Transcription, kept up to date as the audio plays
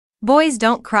Boys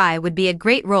Don't Cry would be a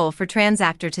great role for trans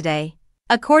actor today.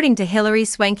 According to Hilary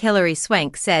Swank, Hilary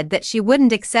Swank said that she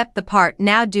wouldn't accept the part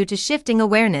now due to shifting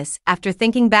awareness after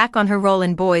thinking back on her role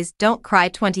in Boys Don't Cry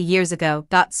 20 years ago.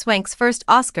 Swank's first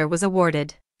Oscar was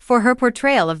awarded for her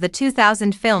portrayal of the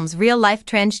 2000 film's real-life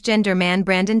transgender man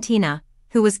Brandon Teena,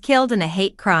 who was killed in a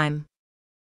hate crime.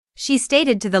 She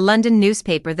stated to the London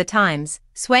newspaper The Times,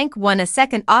 Swank won a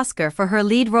second Oscar for her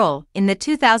lead role in the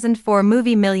 2004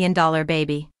 movie $1 Million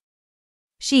Baby.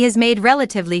 She has made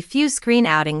relatively few screen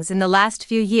outings in the last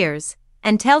few years,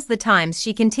 and tells The Times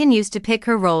she continues to pick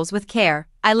her roles with care.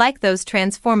 I like those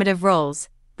transformative roles,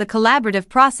 the collaborative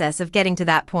process of getting to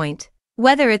that point.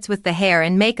 Whether it's with the hair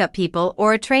and makeup people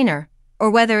or a trainer, or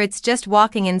whether it's just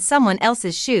walking in someone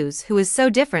else's shoes who is so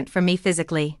different from me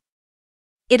physically.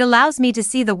 It allows me to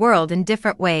see the world in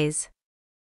different ways.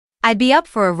 I'd be up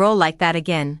for a role like that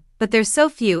again, but there's so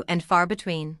few and far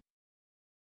between.